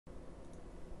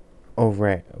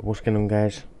Alright, what's going on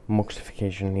guys?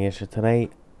 Moxification here. So today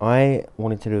I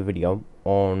wanted to do a video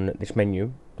on this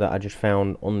menu that I just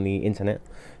found on the internet.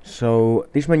 So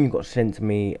this menu got sent to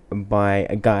me by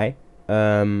a guy.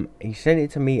 He sent it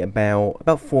to me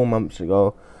about 4 months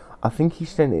ago. I think he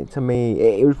sent it to me,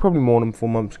 it was probably more than 4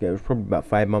 months ago, it was probably about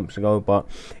 5 months ago, but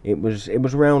it was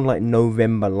around like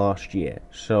November last year.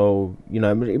 So, you know,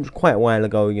 it was quite a while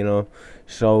ago, you know.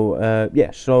 So,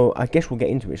 yeah, so I guess we'll get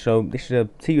into it. So, this is a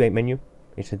TU8 menu,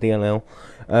 it's a DLL.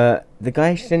 The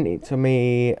guy sent it to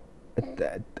me,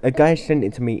 a guy sent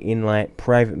it to me in like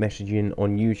private messaging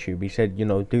on YouTube. He said, you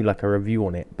know, do like a review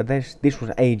on it, but this was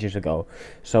ages ago,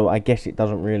 so I guess it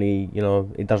doesn't really, you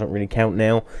know, it doesn't really count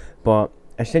now. But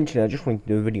essentially I just wanted to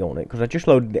do a video on it because I just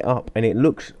loaded it up and it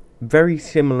looks very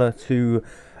similar to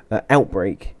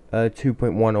Outbreak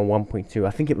 2.1 or 1.2.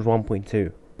 I think it was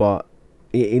 1.2, but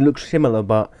it looks similar,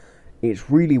 but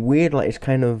it's really weird. Like it's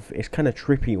kind of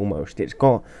trippy almost. It's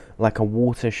got like a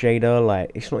water shader,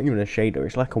 like it's not even a shader,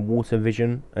 it's like a water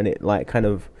vision, and it like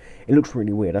it looks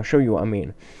really weird. I'll show you what I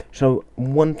mean. So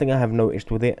one thing I have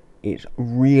noticed with it, it's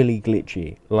really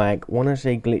glitchy. Like when I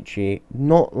say glitchy,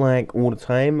 not like all the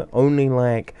time, only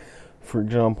like, for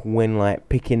example, when like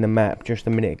picking the map just a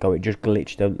minute ago, it just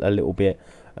glitched a little bit.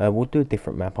 We'll do a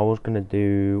different map. We'll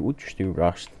just do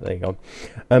Rust. There you go.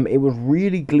 It was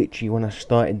really glitchy when I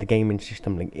started the gaming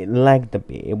system link. It lagged a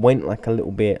bit. It went like a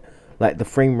little bit, like the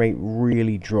frame rate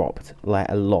really dropped, like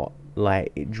a lot.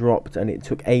 Like it dropped and it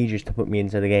took ages to put me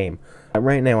into the game.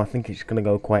 Right now I think it's gonna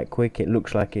go quite quick. It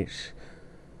looks like it's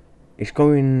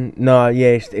going, no,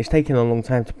 yeah, it's taking a long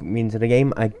time to put me into the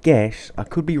game. I guess I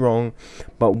could be wrong,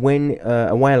 but when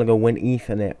a while ago when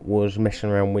Ethernet was messing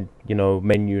around with, you know,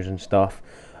 menus and stuff,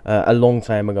 a long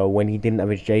time ago when he didn't have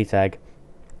his JTAG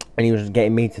and he was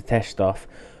getting me to test stuff,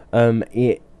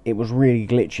 it was really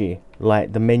glitchy.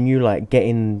 Like the menu, like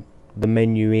getting the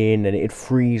menu in, and it'd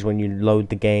freeze when you load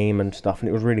the game and stuff, and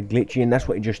it was really glitchy, and that's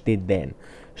what it just did then.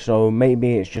 So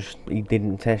maybe it's just he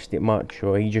didn't test it much,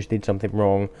 or he just did something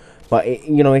wrong. But it,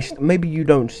 you know, it's maybe you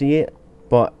don't see it,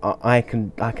 but I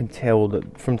can tell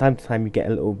that from time to time you get a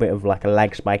little bit of like a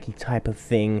lag spiky type of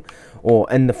thing,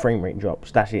 and the frame rate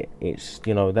drops. That's it. It's,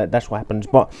 you know, that's what happens.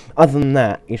 But other than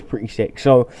that, it's pretty sick.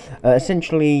 So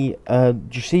essentially, do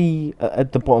you see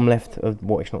at the bottom left of,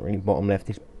 well, it's not really bottom left,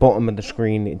 it's bottom of the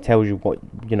screen. It tells you what,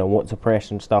 you know, what to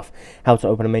press and stuff, how to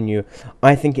open a menu.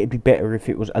 I think it'd be better if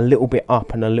it was a little bit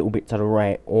up and a little bit to the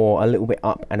right, or a little bit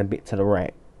up and a bit to the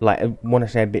right. Like when I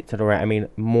say a bit to the right, I mean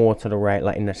more to the right,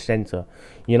 like in the center,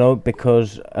 you know,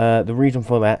 because the reason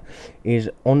for that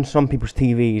is on some people's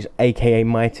TVs, aka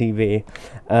my TV,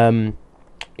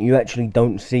 you actually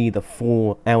don't see the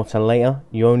full outer layer.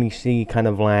 You only see kind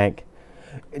of like,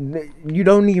 you'd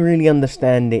only really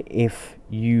understand it if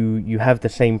you have the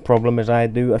same problem as I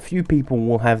do. A few people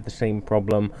will have the same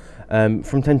problem.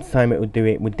 From time to time it will do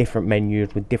it with different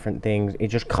menus, with different things. It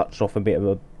just cuts off a bit of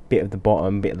the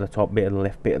bottom, bit of the top, bit of the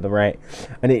left, bit of the right,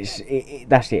 and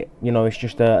that's it. You know, it's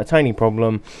just a tiny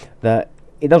problem that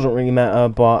it doesn't really matter,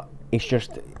 but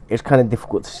it's kind of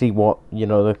difficult to see what, you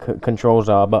know, the controls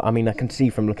are. But I mean, I can see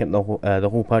from looking at the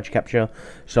hall purge capture.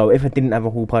 So if I didn't have a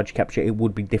hall purge capture, it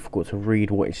would be difficult to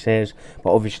read what it says.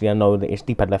 But obviously I know that it's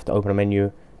D-pad left to open a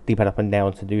menu, D-pad up and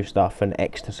down to do stuff, and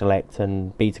X to select,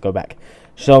 and B to go back.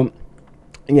 So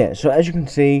yeah, so as you can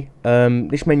see,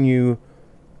 this menu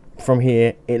from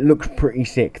here, it looks pretty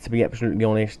sick, to be absolutely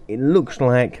honest. It looks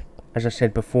like, as I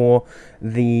said before,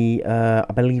 the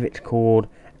I believe it's called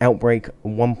Outbreak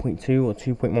 1.2 or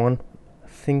 2.1. I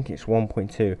think it's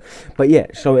 1.2. But yeah,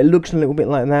 so it looks a little bit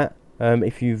like that.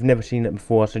 If you've never seen it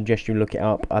before, I suggest you look it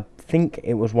up. I think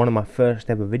it was one of my first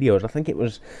ever videos. I think it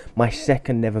was my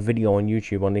second ever video on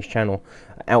YouTube on this channel.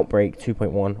 Outbreak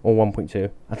 2.1 or 1.2.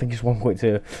 I think it's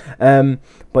 1.2.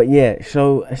 But yeah,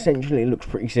 so essentially it looks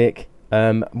pretty sick.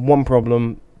 One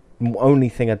problem, only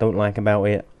thing I don't like about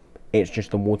it, it's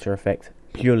just the water effect.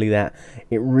 Purely that.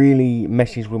 It really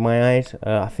messes with my eyes.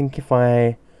 I think if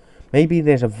maybe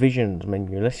there's a visions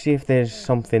menu. Let's see if there's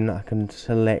something that I can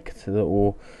select that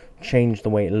will change the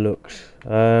way it looks.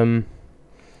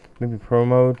 Maybe Pro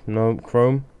mode? No.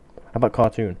 Chrome? How about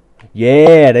cartoon?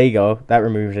 Yeah, there you go. That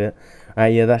removes it.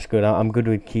 Yeah, that's good. I'm good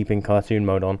with keeping cartoon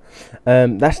mode on.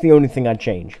 That's the only thing I'd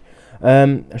change.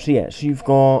 So yeah, so you've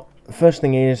got, first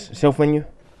thing is self menu.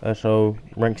 So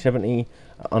rank 70,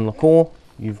 unlock all.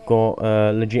 You've got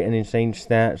legit and insane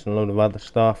stats and a load of other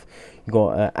stuff. You've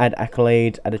got add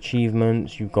accolades, add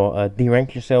achievements. You've got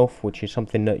derank yourself, which is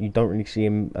something that you don't really see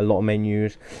in a lot of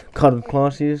menus. Colored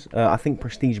classes. I think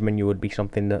prestige menu would be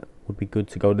something that would be good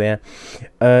to go there.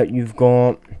 You've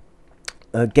got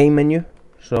game menu.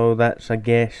 So that's, I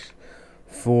guess,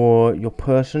 for your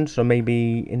person, so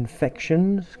maybe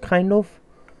infections, kind of.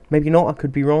 Maybe not, I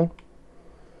could be wrong.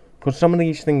 Because some of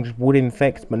these things would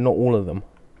infect, but not all of them.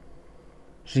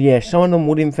 So yeah, some of them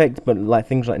would infect, but like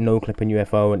things like no clip and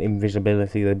UFO and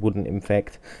invisibility, they wouldn't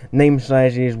infect. Name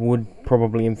sizes would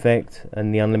probably infect,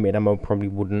 and the unlimited ammo probably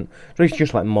wouldn't. So it's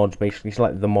just like mods, basically. It's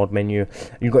like the mod menu.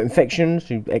 You've got infections,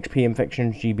 XP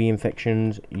infections, GB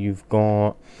infections. You've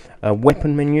got a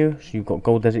weapon menu, so you've got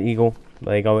Gold Desert Eagle.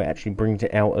 There you go, it actually brings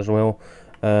it out as well.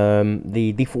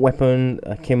 The default weapon,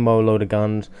 akimbo, load of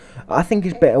guns. I think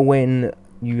it's better when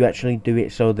you actually do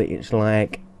it so that it's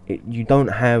like you don't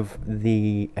have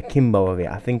the akimbo of it.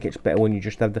 I think it's better when you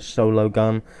just have the solo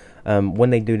gun.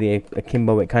 When they do the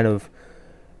akimbo, it kind of,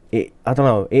 I don't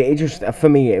know, it just, for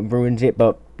me, it ruins it.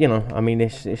 But you know, I mean,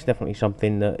 it's definitely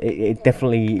something that it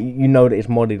definitely, you know, that it's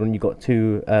modded when you got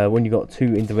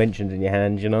two interventions in your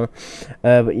hands, you know.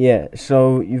 But yeah,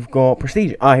 so you've got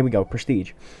prestige. Here we go,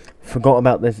 prestige. Forgot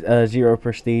about this 0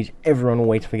 prestige. Everyone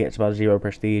always forgets about 0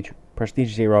 prestige.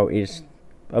 Prestige 0 is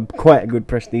quite a good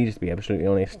prestige, to be absolutely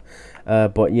honest.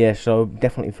 But yeah, so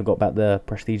definitely forgot about the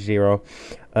prestige 0.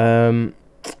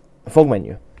 Fog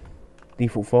menu,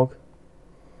 default fog.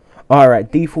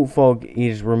 Alright, default fog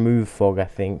is remove fog, I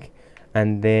think,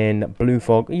 and then blue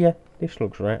fog. Yeah, this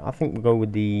looks right. I think we'll go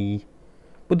with the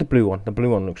blue one. The blue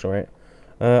one looks alright.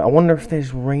 I wonder if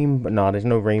there's rainbow. No, there's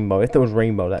no rainbow. If there was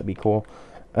rainbow, that'd be cool.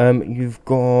 You've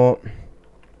got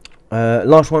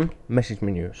last one, message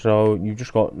menu. So you've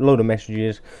just got a load of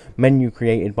messages. Menu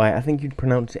created by, I think you'd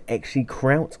pronounce it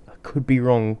Crout. I could be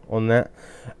wrong on that.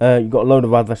 You've got a load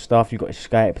of other stuff. You've got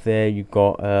Skype there. You've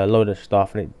got a load of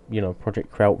stuff, and it, you know,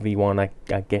 Project Crout V1.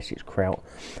 I guess it's Crout.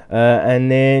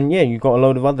 And then yeah, you've got a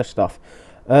load of other stuff.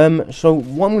 So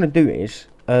what I'm gonna do is,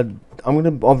 I'm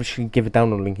going to obviously give a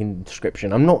download link in the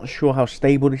description. I'm not sure how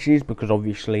stable this is, because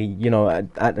obviously, you know,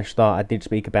 at the start I did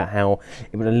speak about how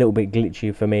it was a little bit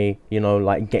glitchy for me, you know,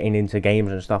 like getting into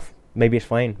games and stuff. Maybe it's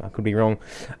fine, I could be wrong.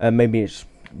 Maybe it's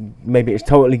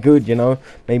totally good, you know.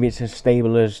 Maybe it's as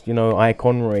stable as, you know,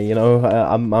 Iconry, you know.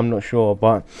 I'm not sure,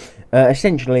 but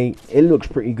essentially it looks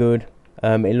pretty good.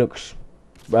 It looks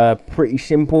pretty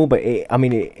simple, but it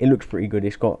looks pretty good.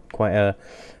 It's got quite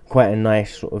a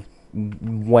nice sort of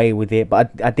way with it, but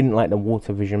I didn't like the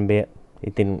water vision bit.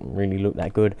 It didn't really look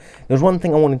that good. There's one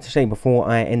thing I wanted to say before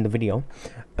I end the video.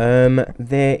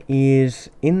 There is,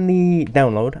 in the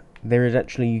download, there is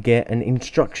actually, you get an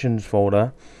instructions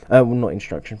folder. Well, not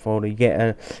instruction folder, you get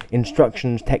an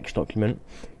instructions text document.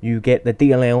 You get the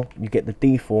DLL, you get the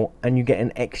default, and you get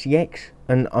an XEX.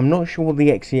 And I'm not sure what the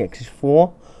XEX is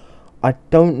for. I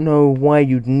don't know why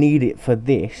you'd need it for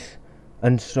this,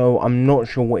 and so I'm not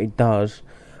sure what it does.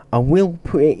 I will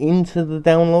put it into the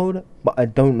download, but I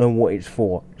don't know what it's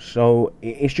for. So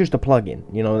it's just a plugin,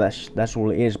 you know, that's all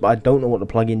it is, but I don't know what the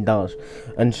plugin does.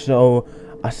 And so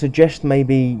I suggest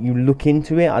maybe you look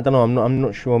into it. I don't know, I'm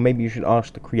not sure. Maybe you should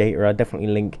ask the creator. I definitely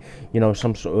link, you know,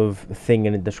 some sort of thing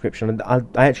in the description. I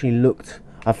actually looked,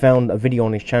 I found a video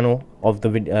on his channel of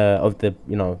the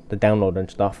you know, the download and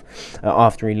stuff,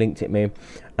 after he linked it me,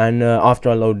 and after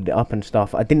I loaded it up and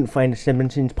stuff. I didn't find a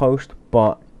 7-inch post,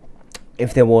 but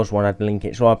if there was one, I'd link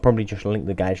it. So I'll probably just link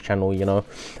the guy's channel, you know.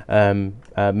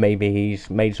 Maybe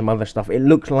he's made some other stuff. It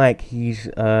looked like he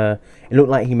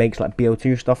makes like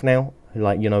BO2 stuff now,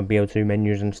 like, you know, BO2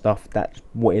 menus and stuff. That's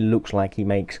what it looks like he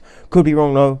makes. Could be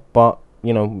wrong though, but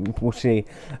you know, we'll see.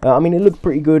 I mean, it looked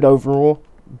pretty good overall.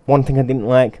 One thing I didn't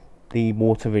like, the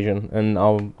water vision, and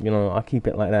I'll keep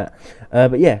it like that.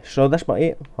 But yeah, so that's about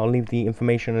it. I'll leave the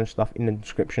information and stuff in the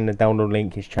description, the download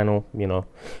link, his channel, you know,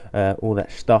 all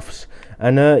that stuffs.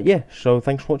 And yeah, so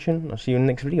thanks for watching. I'll see you in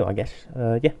the next video, I guess.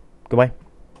 Yeah, goodbye.